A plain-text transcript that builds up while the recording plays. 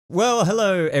Well,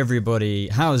 hello everybody,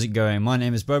 how's it going? My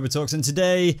name is BobaTalks, and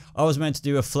today I was meant to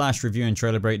do a flash review and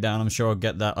trailer breakdown. I'm sure I'll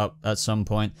get that up at some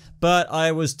point, but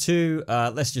I was too,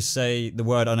 let's just say the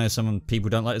word, I know some people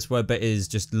don't like this word, but it is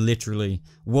just literally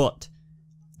what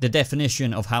the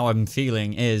definition of how I'm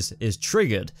feeling is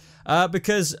triggered,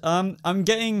 because I'm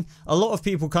getting a lot of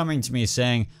people coming to me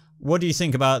saying, what do you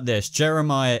think about this?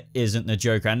 Jeremiah isn't the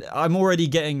Joker. And I'm already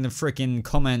getting the freaking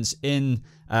comments in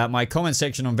my comment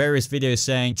section on various videos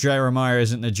saying Jeremiah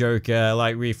isn't the Joker,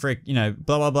 like you know,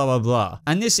 blah, blah, blah, blah, blah.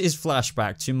 And this is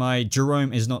flashback to my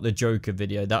Jerome is not the Joker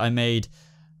video that I made,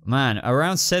 man,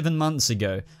 around 7 months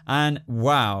ago. And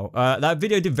wow, that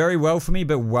video did very well for me,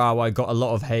 but wow, I got a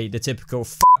lot of hate. The typical,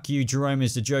 fuck you, Jerome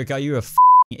is the Joker. Are you a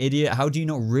f***ing idiot? How do you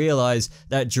not realize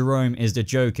that Jerome is the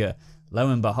Joker? Lo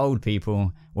and behold,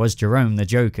 people, was Jerome the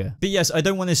Joker. But yes, I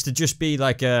don't want this to just be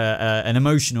like an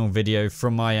emotional video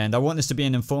from my end. I want this to be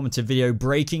an informative video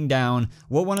breaking down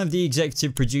what one of the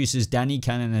executive producers, Danny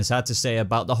Cannon, has had to say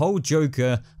about the whole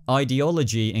Joker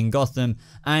ideology in Gotham.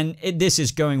 And this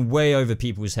is going way over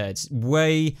people's heads.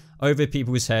 Way over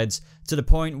people's heads to the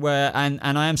point where, and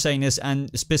I am saying this,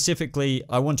 and specifically,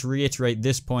 I want to reiterate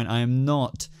this point, I am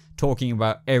not talking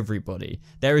about everybody.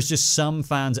 There is just some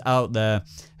fans out there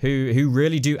who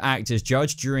really do act as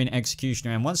judge, jury, and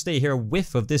executioner, and once they hear a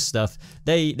whiff of this stuff,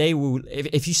 they will,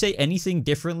 if you say anything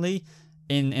differently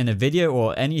in a video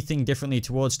or anything differently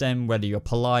towards them, whether you're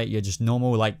polite, you're just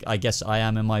normal, like I guess I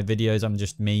am in my videos, I'm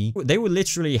just me, they will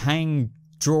literally hang,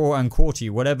 draw, and quarter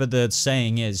you, whatever the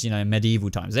saying is, you know, in medieval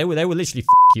times. They will literally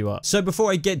f you up. So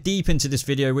before I get deep into this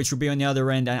video, which will be on the other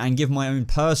end, and give my own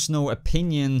personal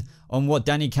opinion on what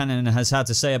Danny Cannon has had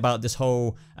to say about this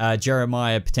whole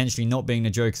Jeremiah potentially not being the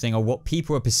Joker thing, or what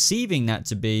people are perceiving that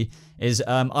to be, is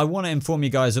I want to inform you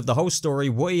guys of the whole story,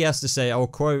 what he has to say. I'll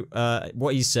quote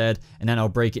what he said, and then I'll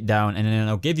break it down, and then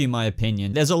I'll give you my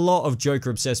opinion. There's a lot of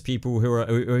Joker-obsessed people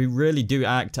who really do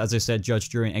act, as I said, judge,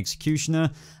 jury, and executioner,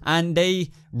 and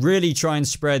they really try and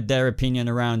spread their opinion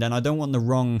around, and I don't want the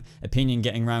wrong opinion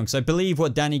getting around, because I believe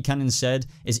what Danny Cannon said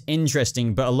is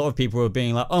interesting, but a lot of people are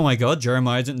being like, oh my god,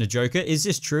 Jeremiah isn't the Joker. Is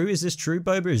this true? Is this true,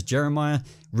 Boba? Is Jeremiah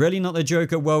really not the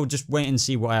Joker? Well, just wait and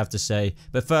see what I have to say.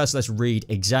 But first, let's read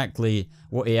exactly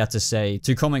what he had to say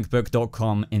to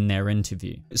comicbook.com in their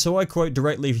interview. So I quote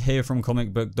directly here from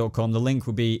comicbook.com. The link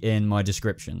will be in my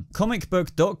description.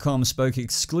 Comicbook.com spoke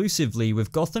exclusively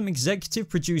with Gotham executive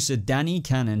producer Danny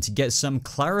Cannon to get some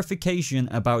clarification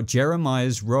about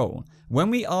Jeremiah's role.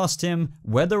 When we asked him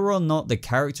whether or not the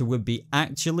character would be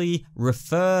actually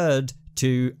referred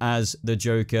to as the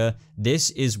Joker,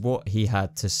 this is what he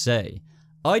had to say.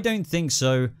 I don't think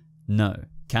so, no,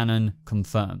 Cannon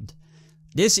confirmed.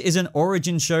 This is an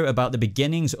origin show about the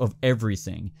beginnings of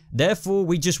everything. Therefore,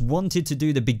 we just wanted to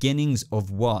do the beginnings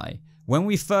of why. When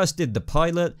we first did the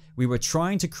pilot, we were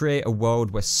trying to create a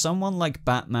world where someone like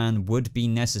Batman would be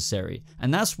necessary.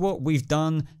 And that's what we've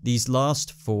done these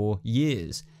last 4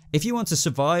 years. If you want to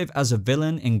survive as a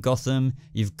villain in Gotham,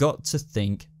 you've got to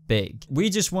think big. We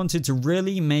just wanted to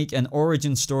really make an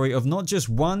origin story of not just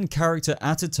one character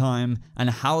at a time and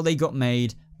how they got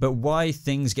made, but why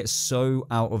things get so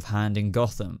out of hand in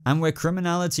Gotham, and where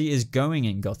criminality is going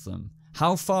in Gotham.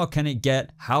 How far can it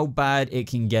get, how bad it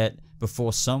can get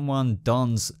before someone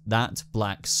dons that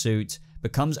black suit,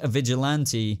 becomes a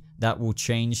vigilante that will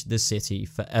change the city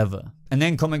forever. And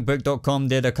then comicbook.com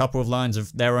did a couple of lines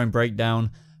of their own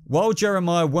breakdown. While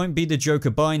Jeremiah won't be the Joker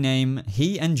by name,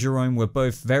 he and Jerome were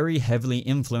both very heavily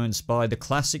influenced by the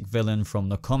classic villain from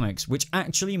the comics, which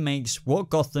actually makes what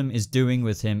Gotham is doing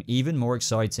with him even more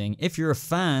exciting if you're a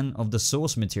fan of the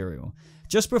source material.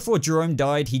 Just before Jerome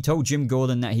died, he told Jim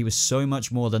Gordon that he was so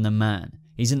much more than a man.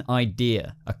 He's an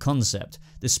idea, a concept.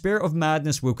 The spirit of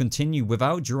madness will continue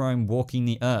without Jerome walking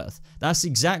the earth. That's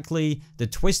exactly the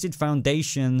twisted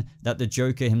foundation that the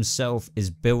Joker himself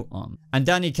is built on. And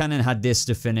Danny Cannon had this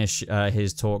to finish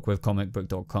his talk with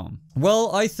comicbook.com.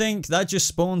 Well, I think that just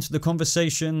spawned the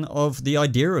conversation of the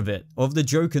idea of it, of the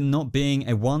Joker not being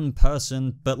a one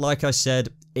person, but like I said,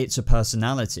 it's a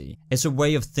personality. It's a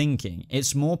way of thinking.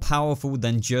 It's more powerful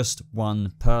than just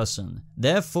one person.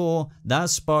 Therefore, that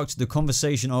sparked the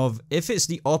conversation of, if it's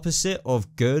the opposite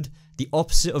of good, the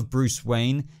opposite of Bruce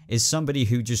Wayne is somebody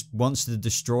who just wants to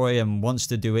destroy and wants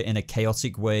to do it in a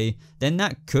chaotic way, then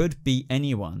that could be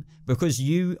anyone, because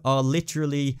you are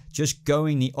literally just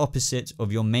going the opposite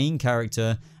of your main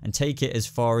character and take it as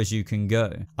far as you can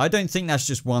go. I don't think that's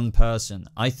just one person.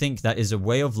 I think that is a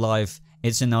way of life.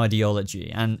 It's an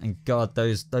ideology, and God,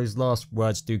 those last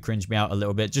words do cringe me out a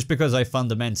little bit, just because I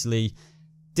fundamentally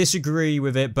disagree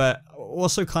with it, but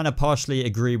also kind of partially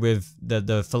agree with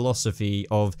the philosophy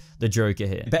of the Joker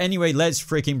here. But anyway, let's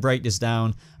freaking break this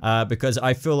down because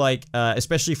I feel like,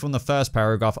 especially from the first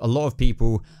paragraph, a lot of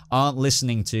people aren't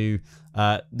listening to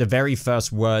the very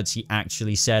first words he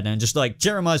actually said, and just like,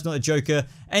 Jeremiah's not a Joker.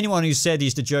 Anyone who said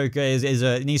he's the Joker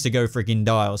needs to go freaking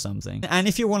die or something. And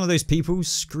if you're one of those people,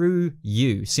 screw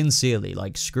you. Sincerely,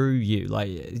 like, screw you. Like,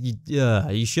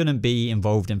 you shouldn't be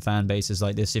involved in fan bases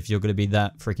like this if you're going to be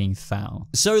that freaking foul.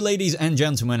 So, ladies and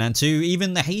gentlemen, and to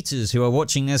even the haters who are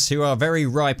watching this, who are very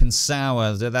ripe and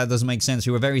sour, that doesn't make sense,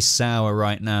 who are very sour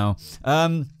right now.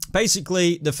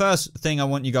 Basically, the first thing I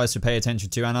want you guys to pay attention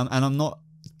to, and I'm not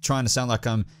trying to sound like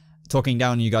I'm talking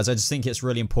down on you guys, I just think it's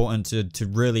really important to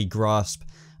really grasp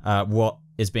what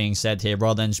is being said here,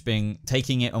 rather than just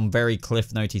taking it on very cliff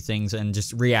notey things and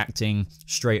just reacting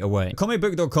straight away.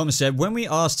 Comicbook.com said, when we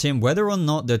asked him whether or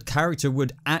not the character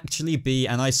would actually be,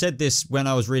 and I said this when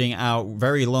I was reading it out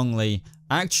very longly,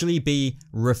 actually be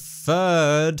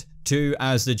referred to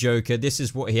as the Joker, this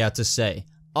is what he had to say.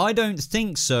 I don't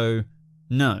think so,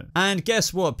 no. And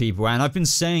guess what, people, and I've been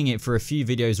saying it for a few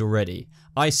videos already,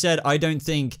 I said I don't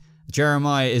think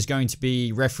Jeremiah is going to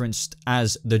be referenced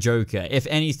as the Joker. If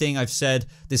anything, I've said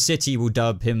the city will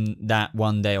dub him that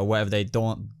one day, or whatever they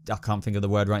don't, I can't think of the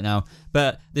word right now,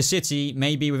 but the city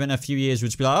maybe within a few years would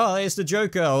just be like, oh, it's the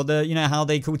Joker, or the, you know, how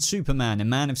they called Superman and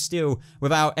Man of Steel,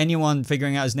 without anyone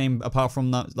figuring out his name apart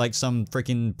from like some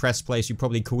freaking press place who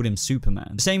probably called him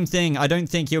Superman. Same thing, I don't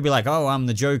think he'll be like, oh, I'm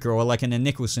the Joker, or like in a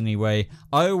Nicholson-y way.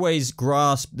 I always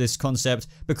grasp this concept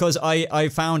because I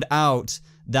found out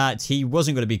that he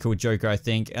wasn't going to be called Joker, I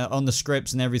think. On the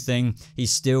scripts and everything,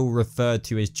 he's still referred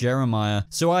to as Jeremiah.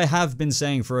 So I have been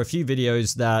saying for a few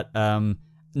videos that,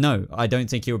 no, I don't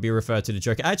think he will be referred to the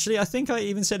Joker. Actually, I think I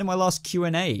even said in my last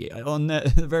Q&A, on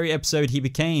the very episode he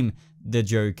became the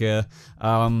Joker,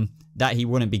 that he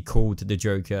wouldn't be called the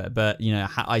Joker. But, you know,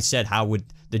 I said, how would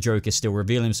the Joker still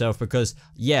reveal himself? Because,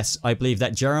 yes, I believe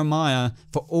that Jeremiah,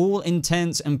 for all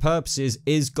intents and purposes,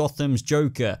 is Gotham's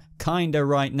Joker, kinda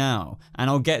right now. And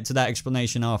I'll get to that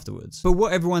explanation afterwards. But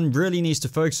what everyone really needs to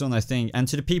focus on, I think, and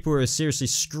to the people who are seriously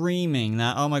screaming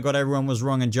that, oh my god, everyone was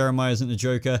wrong and Jeremiah isn't the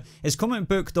Joker, is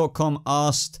comicbook.com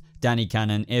asked Danny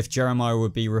Cannon if Jeremiah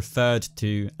would be referred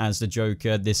to as the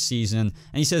Joker this season,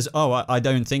 and he says, oh, I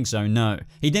don't think so, no.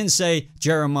 He didn't say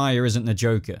Jeremiah isn't the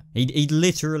Joker. He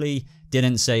literally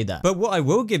didn't say that. But what I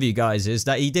will give you guys is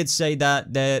that he did say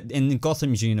that in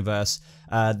Gotham's universe,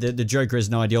 the Joker is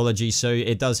an ideology, so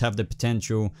it does have the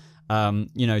potential,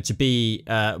 you know, to be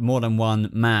more than one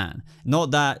man.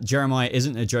 Not that Jeremiah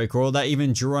isn't a Joker, or that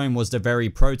even Jerome was the very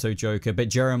Proto Joker, but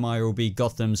Jeremiah will be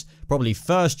Gotham's probably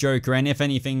first Joker, and if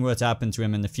anything were to happen to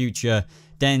him in the future,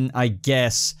 then I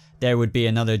guess there would be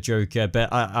another Joker,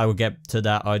 but I will get to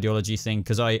that ideology thing,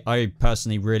 because I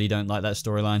personally really don't like that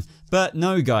storyline. But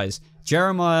no, guys,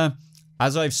 Jeremiah,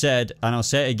 as I've said, and I'll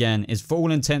say it again, is for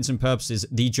all intents and purposes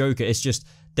the Joker. It's just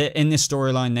that in this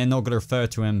storyline, they're not going to refer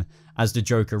to him as the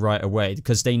Joker right away,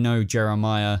 because they know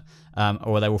Jeremiah,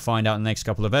 or they will find out in the next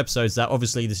couple of episodes that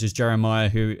obviously this is Jeremiah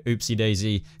who, oopsie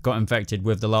daisy, got infected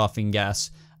with the laughing gas.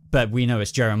 But we know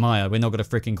it's Jeremiah. We're not going to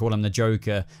freaking call him the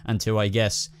Joker until, I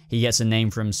guess, he gets a name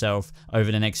for himself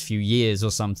over the next few years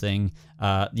or something,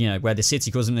 you know, where the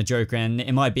city calls him the Joker, and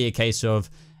it might be a case of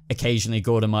occasionally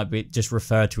Gordon might be just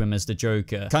refer to him as the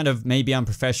Joker. Kind of maybe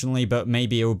unprofessionally, but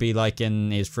maybe it will be like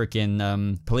in his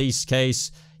freaking police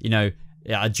case, you know,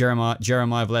 Jeremiah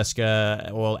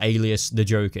Valeska, or alias the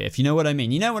Joker, if you know what I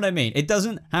mean. You know what I mean. It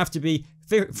doesn't have to be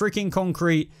freaking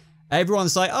concrete.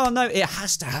 Everyone's like, oh no, it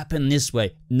has to happen this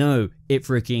way. No, it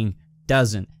freaking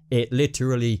doesn't. It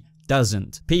literally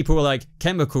doesn't. People are like,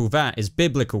 chemical vat is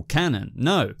biblical canon.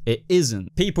 No, it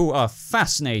isn't. People are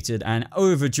fascinated and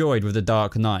overjoyed with the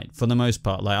Dark Knight for the most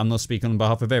part. Like, I'm not speaking on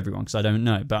behalf of everyone because I don't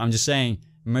know, but I'm just saying,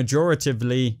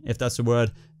 majoritively, if that's a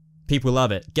word, people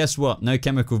love it. Guess what? No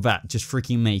chemical vat, just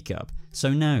freaking makeup. So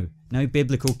no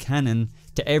biblical canon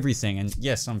to everything. And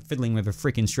yes, I'm fiddling with a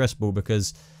freaking stress ball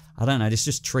because I don't know, this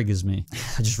just triggers me.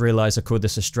 I just realized I called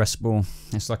this a stress ball.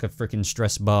 It's like a freaking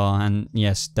stress bar, and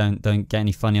yes, don't get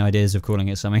any funny ideas of calling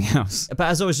it something else. But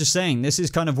as I was just saying, this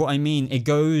is kind of what I mean. It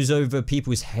goes over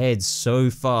people's heads so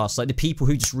fast. Like the people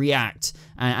who just react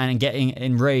and getting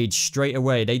enraged straight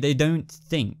away. They don't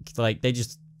think. Like they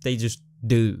just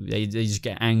do. They just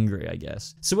get angry, I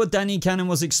guess. So what Danny Cannon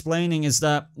was explaining is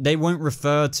that they won't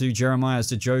refer to Jeremiah as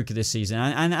the Joker this season.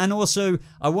 And also,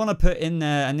 I want to put in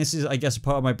there, and this is, I guess, a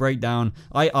part of my breakdown.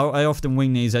 I often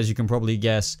wing these, as you can probably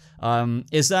guess.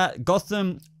 Is that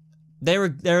Gotham,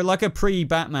 they're like a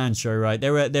pre-Batman show, right? They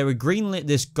were greenlit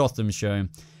this Gotham show.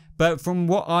 But from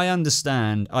what I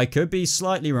understand, I could be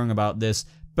slightly wrong about this,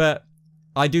 but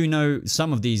I do know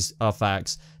some of these are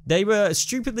facts. They were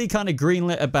stupidly kind of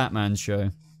greenlit a Batman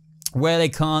show where they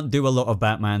can't do a lot of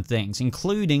Batman things,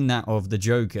 including that of the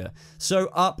Joker. So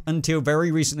up until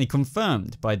very recently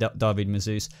confirmed by David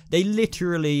Mazouz, they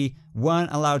literally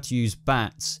weren't allowed to use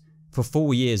bats for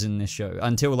 4 years in this show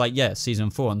until, like, yeah,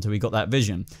 season 4, until we got that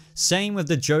vision. Same with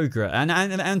the Joker,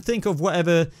 and think of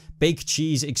whatever big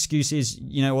cheese excuses,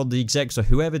 you know, or the execs or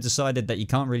whoever decided that you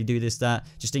can't really do this, that,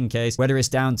 just in case. Whether it's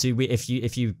down to if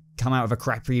you come out of a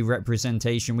crappy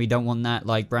representation, we don't want that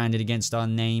like branded against our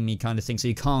name, kind of thing. So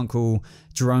you can't call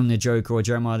Jerome the Joker or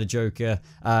Jeremiah the Joker,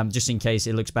 just in case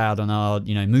it looks bad on our,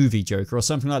 you know, movie Joker or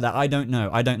something like that. I don't know.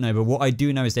 But what I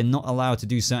do know is they're not allowed to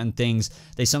do certain things.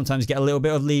 They sometimes get a little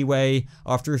bit of leeway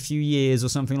after a few years or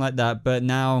something like that. But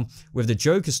now with the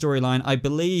Joker storyline, I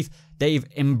believe they've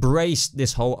embraced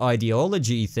this whole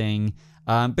ideology thing,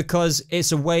 because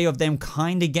it's a way of them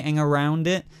kind of getting around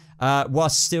it, while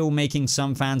still making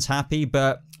some fans happy,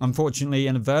 but unfortunately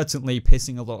inadvertently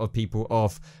pissing a lot of people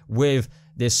off with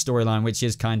this storyline, which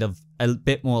is kind of a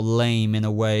bit more lame in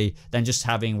a way than just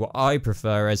having what I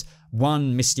prefer as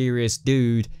one mysterious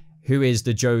dude who is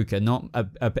the Joker, not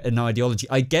an ideology.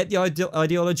 I get the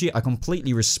ideology, I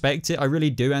completely respect it, I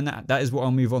really do, and that is what I'll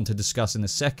move on to discuss in a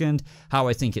second, how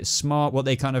I think it's smart, what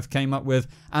they kind of came up with,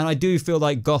 and I do feel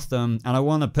like Gotham, and I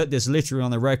want to put this literally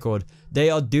on the record, they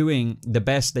are doing the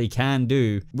best they can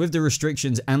do with the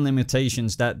restrictions and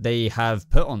limitations that they have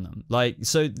put on them. Like,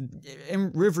 so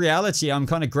with reality, I'm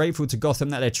kind of grateful to Gotham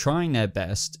that they're trying their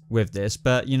best with this,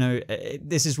 but, you know,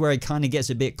 this is where it kind of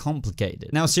gets a bit complicated.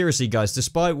 Now, seriously, guys,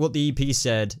 despite what the EP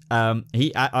said,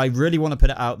 I really want to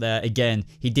put it out there again,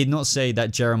 he did not say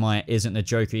that Jeremiah isn't the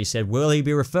Joker. He said, will he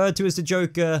be referred to as the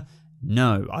Joker?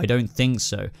 No, I don't think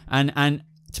so. And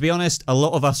to be honest, a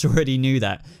lot of us already knew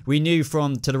that. We knew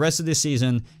to the rest of this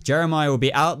season, Jeremiah will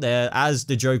be out there as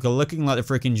the Joker, looking like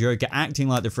the freaking Joker, acting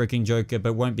like the freaking Joker,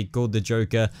 but won't be called the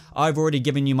Joker. I've already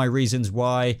given you my reasons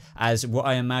why, as what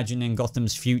I imagine in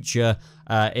Gotham's future,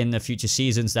 in the future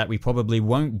seasons that we probably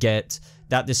won't get,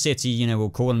 that the city, you know, will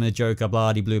call him the Joker,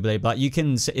 blah, blah, blah, blah. You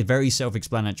can, it's very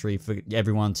self-explanatory for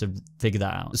everyone to figure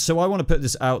that out. So I want to put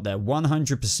this out there,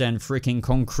 100% freaking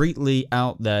concretely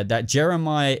out there, that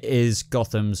Jeremiah is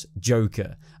Gotham's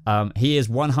Joker. He is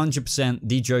 100%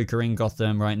 the Joker in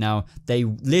Gotham right now. They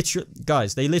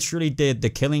literally did the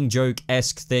Killing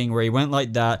Joke-esque thing where he went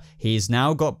like that. He's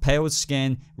now got pale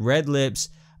skin, red lips,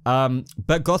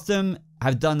 but Gotham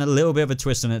have done a little bit of a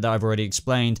twist on it that I've already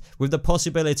explained, with the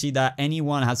possibility that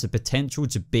anyone has the potential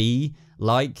to be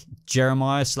like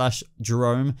Jeremiah /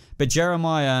 Jerome, but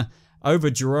Jeremiah over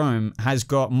Jerome has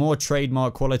got more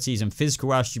trademark qualities and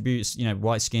physical attributes, you know,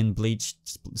 white skin, bleached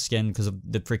skin because of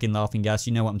the freaking laughing gas,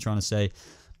 you know what I'm trying to say,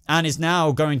 and is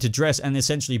now going to dress and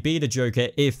essentially be the Joker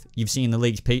if you've seen the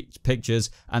leaked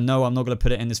pictures. And no, I'm not going to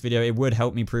put it in this video. It would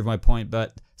help me prove my point,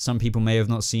 but some people may have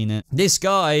not seen it. This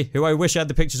guy, who I wish I had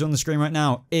the pictures on the screen right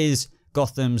now, is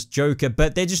Gotham's Joker,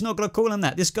 but they're just not going to call him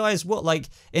that. This guy is what, like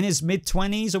in his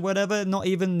mid-20s or whatever, not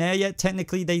even there yet.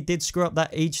 Technically, they did screw up that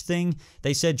age thing.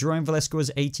 They said Jerome Valeska was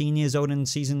 18 years old in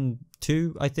season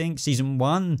 2, I think. Season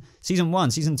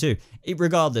 2.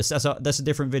 Regardless, that's a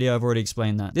different video. I've already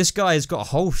explained that. This guy has got a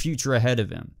whole future ahead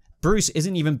of him. Bruce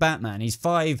isn't even Batman. He's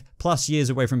 5+ years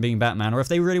away from being Batman. Or if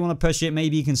they really want to push it,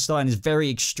 maybe he can start in his very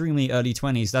extremely early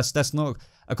 20s. That's not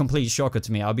a complete shocker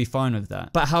to me. I'll be fine with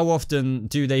that. But how often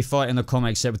do they fight in the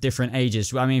comics at different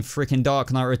ages? I mean, freaking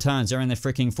Dark Knight Returns, they're in their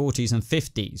freaking 40s and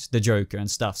 50s, the Joker and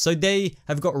stuff. So they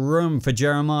have got room for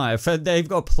Jeremiah. They've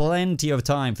got plenty of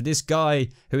time for this guy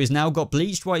who has now got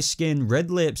bleached white skin,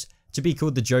 red lips, to be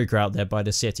called the Joker out there by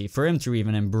the city, for him to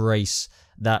even embrace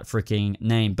that freaking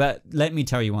name. But let me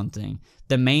tell you one thing.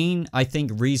 The main, I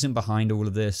think, reason behind all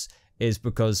of this is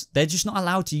because they're just not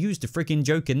allowed to use the freaking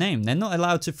Joker name. They're not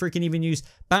allowed to freaking even use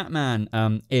Batman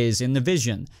is in the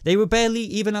Vision. They were barely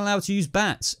even allowed to use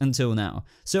bats until now.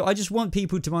 So I just want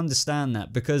people to understand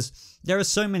that, because there are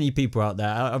so many people out there,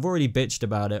 I've already bitched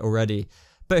about it already,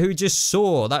 but who just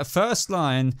saw that first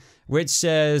line which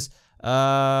says,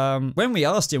 when we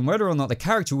asked him whether or not the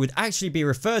character would actually be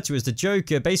referred to as the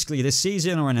Joker basically this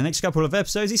season or in the next couple of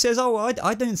episodes, he says, oh,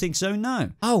 I don't think so,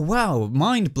 no. Oh, wow,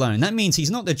 mind blown. That means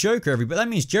he's not the Joker, everybody. That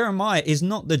means Jeremiah is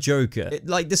not the Joker.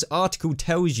 Like, this article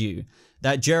tells you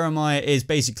that Jeremiah is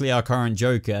basically our current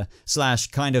Joker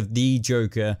 / kind of the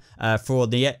Joker for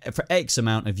X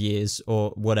amount of years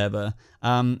or whatever.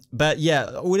 But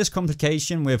yeah, all this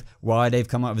complication with why they've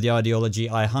come up with the ideology,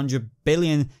 I 100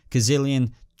 billion,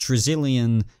 gazillion,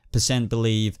 trillion%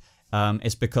 believe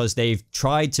it's because they've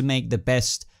tried to make the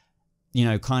best, you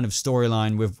know, kind of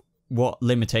storyline with what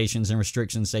limitations and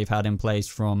restrictions they've had in place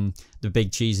from the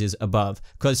big cheeses above.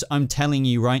 Because I'm telling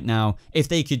you right now, if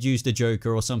they could use the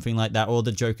Joker or something like that, or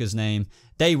the Joker's name,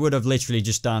 they would have literally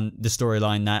just done the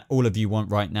storyline that all of you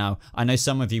want right now. I know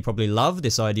some of you probably love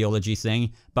this ideology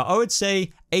thing, but I would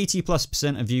say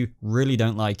 80+% of you really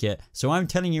don't like it. So I'm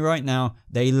telling you right now,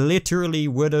 they literally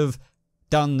would have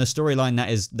done the storyline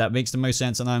that makes the most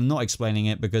sense, and I'm not explaining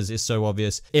it because it's so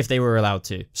obvious, if they were allowed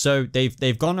to. So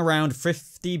they've gone around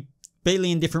 50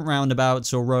 billion different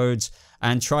roundabouts or roads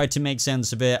and tried to make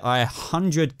sense of it. I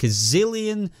 100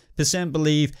 gazillion%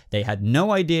 believe they had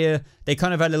no idea. They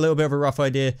kind of had a little bit of a rough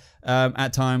idea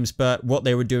at times, but what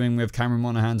they were doing with Cameron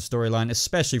Monaghan's storyline,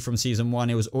 especially from season 1,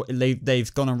 it was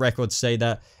they've gone on record to say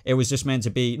that it was just meant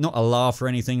to be not a laugh or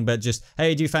anything, but just,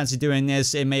 hey, do you fancy doing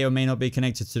this? It may or may not be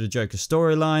connected to the Joker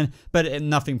storyline, but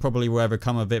nothing probably will ever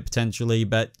come of it potentially.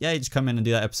 But yeah, just come in and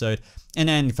do that episode, and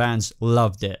then fans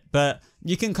loved it. But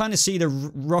you can kind of see the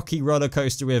rocky roller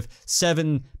coaster with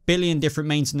 7 billion different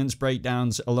maintenance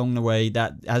breakdowns along the way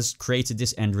that has created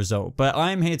this end result. But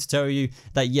I am here to tell you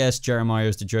that yes, Jeremiah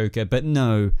is the Joker, but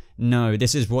no,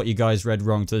 this is what you guys read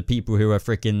wrong to the people who are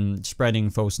freaking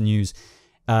spreading false news.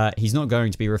 He's not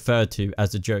going to be referred to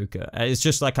as the Joker. It's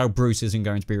just like how Bruce isn't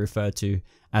going to be referred to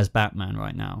as Batman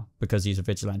right now because he's a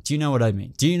vigilante. Do you know what I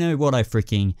mean? Do you know what I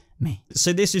freaking mean?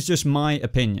 So this is just my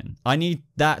opinion. I need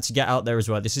that to get out there as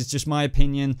well. This is just my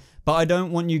opinion, but I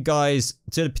don't want you guys,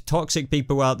 to the toxic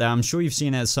people out there, I'm sure you've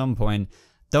seen it at some point,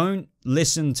 don't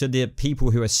listen to the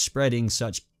people who are spreading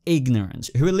such ignorance,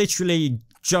 who are literally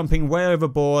jumping way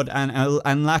overboard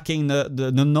and lacking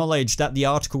the knowledge that the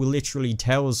article literally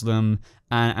tells them,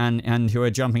 and who are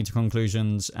jumping to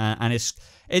conclusions, and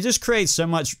it just creates so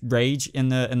much rage in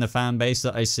the fan base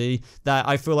that I see, that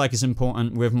I feel like it's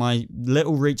important with my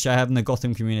little reach I have in the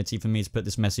Gotham community for me to put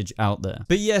this message out there.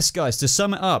 But yes, guys, to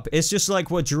sum it up, it's just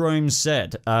like what Jerome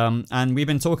said, and we've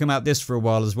been talking about this for a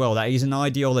while as well, that he's an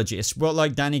ideology. It's what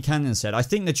like Danny Cannon said. I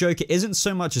think the Joker isn't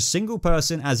so much a single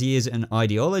person as he is an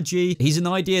ideology. He's an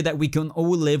idea that we can all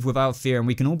live without fear, and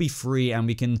we can all be free, and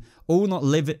we can all not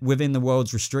live within the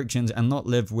world's restrictions and not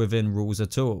live within rules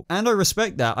at all. And I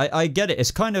respect that. I get it.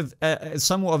 It's kind of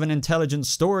somewhat of an intelligent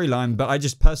storyline, but I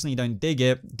just personally don't dig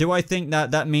it. Do I think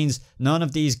that means none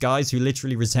of these guys who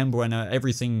literally resemble and are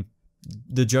everything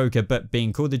the Joker but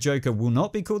being called the Joker will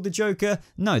not be called the Joker?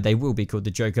 No, they will be called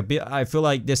the Joker. But I feel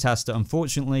like this has to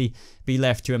unfortunately be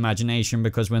left to imagination,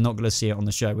 because we're not going to see it on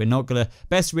the show. We're not going to,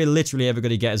 best we're literally ever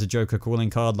going to get as a Joker calling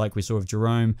card like we saw with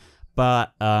Jerome.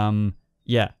 But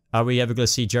yeah, are we ever going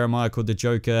to see Jeremiah called the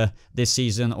Joker this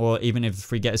season, or even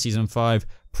if we get a season 5?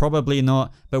 Probably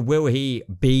not. But will he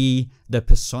be the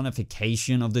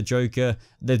personification of the Joker?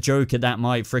 The Joker that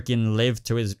might freaking live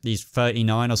to he's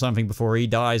 39 or something before he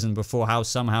dies, and before how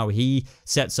somehow he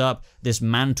sets up this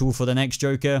mantle for the next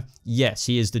Joker? Yes,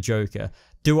 he is the Joker.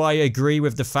 Do I agree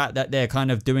with the fact that they're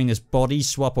kind of doing this body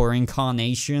swap or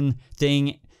incarnation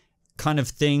kind of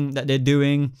thing that they're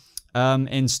doing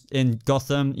in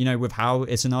Gotham, you know, with how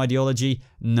it's an ideology?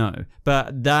 No,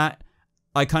 but that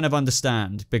I kind of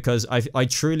understand, because I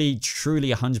truly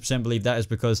 100% believe that is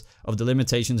because of the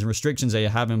limitations and restrictions they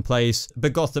have in place.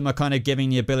 But Gotham are kind of giving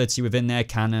the ability within their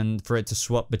canon for it to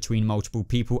swap between multiple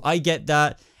people. I get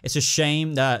that. It's a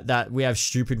shame that we have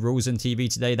stupid rules in TV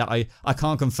today that I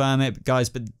can't confirm it, guys,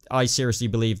 but I seriously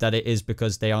believe that it is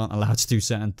because they aren't allowed to do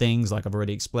certain things, like I've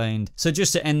already explained. So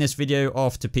just to end this video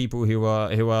off, to people who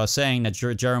are saying that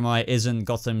Jeremiah isn't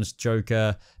Gotham's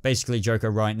Joker, basically Joker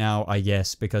right now, I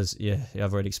guess, because yeah,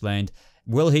 I've already explained.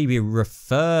 Will he be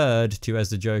referred to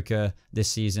as the Joker this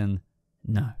season?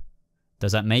 No.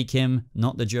 Does that make him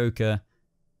not the Joker?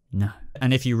 No.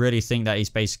 And if you really think that he's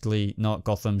basically not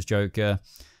Gotham's Joker,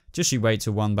 just you wait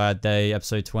till One Bad Day,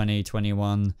 episode 20,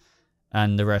 21,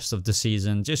 and the rest of the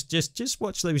season. Just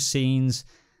watch those scenes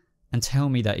and tell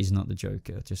me that he's not the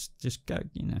Joker. Just go,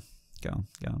 you know, go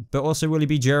on. But also, will he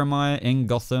be Jeremiah in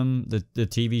Gotham, the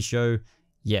TV show?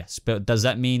 Yes. But does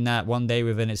that mean that one day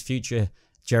within its future,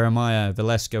 Jeremiah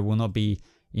Valeska will not be,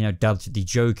 you know, dubbed the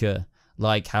Joker,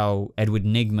 like how Edward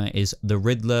Nygma is the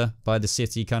Riddler by the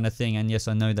city kind of thing? And yes,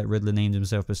 I know that Riddler named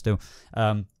himself, but still,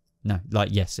 no, like,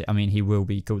 yes, I mean, he will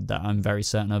be called that. I'm very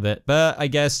certain of it. But I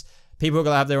guess people are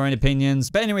going to have their own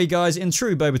opinions. But anyway, guys, in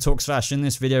true BobaTalks fashion,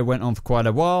 this video went on for quite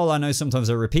a while. I know sometimes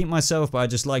I repeat myself, but I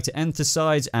just like to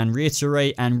emphasize and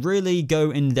reiterate and really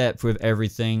go in depth with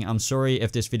everything. I'm sorry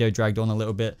if this video dragged on a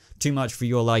little bit too much for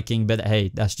your liking, but hey,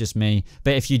 that's just me.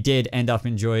 But if you did end up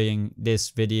enjoying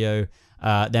this video,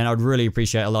 then I'd really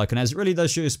appreciate a like, and as it really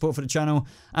does show your support for the channel.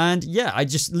 And yeah, I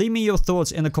just leave me your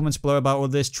thoughts in the comments below about all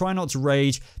this. Try not to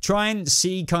rage. Try and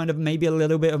see kind of maybe a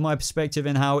little bit of my perspective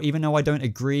in how, even though I don't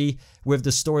agree with the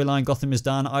storyline Gotham has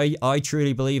done, I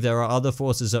truly believe there are other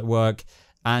forces at work.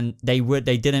 And they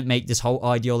didn't make this whole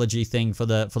ideology thing for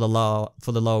the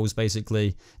lulz,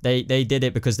 basically. They did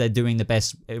it because they're doing the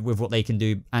best with what they can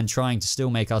do and trying to still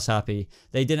make us happy.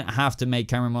 They didn't have to make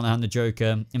Cameron Monaghan the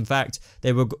Joker. In fact,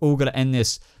 they were all going to end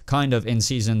this kind of in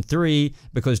season 3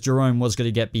 because Jerome was going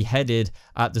to get beheaded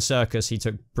at the circus he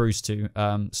took Bruce to.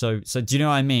 So do you know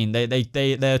what I mean?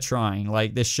 They're trying.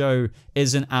 Like, this show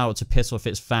isn't out to piss off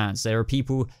its fans. There are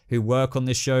people who work on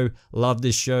this show, love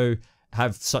this show,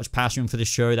 have such passion for the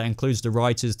show. That includes the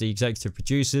writers, the executive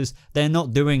producers. They're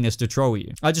not doing this to troll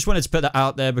you. I just wanted to put that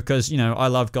out there because, you know, I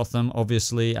love Gotham,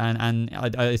 obviously, and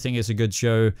I think it's a good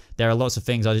show. There are lots of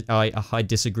things I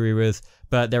disagree with,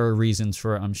 but there are reasons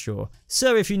for it, I'm sure.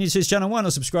 So if you're new to this channel, why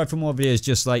not subscribe for more videos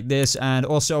just like this? And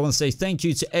also, I want to say thank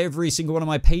you to every single one of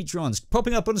my patrons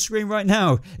popping up on the screen right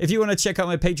now. If you want to check out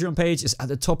my Patreon page, it's at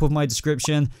the top of my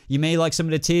description. You may like some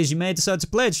of the tiers. You may decide to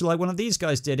pledge like one of these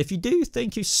guys did. If you do,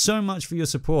 thank you so much for your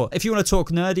support. If you want to talk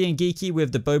nerdy and geeky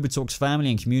with the BobaTalks family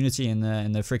and community in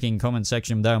the freaking comment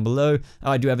section down below,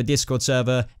 I do have a Discord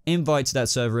server. Invite to that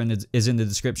server is in the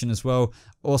description as well.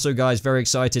 Also, guys, very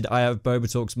excited. I have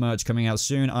BobaTalks merch coming out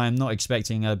soon. I am not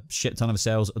expecting a shit ton of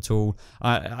sales at all.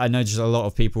 I know just a lot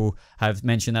of people have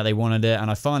mentioned that they wanted it, and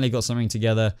I finally got something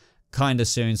together kind of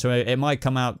soon. So it might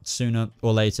come out sooner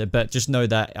or later, but just know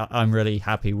that I'm really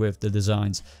happy with the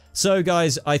designs. So,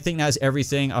 guys, I think that's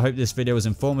everything. I hope this video was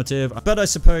informative. But I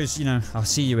suppose, you know, I'll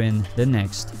see you in the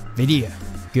next video.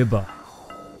 Goodbye.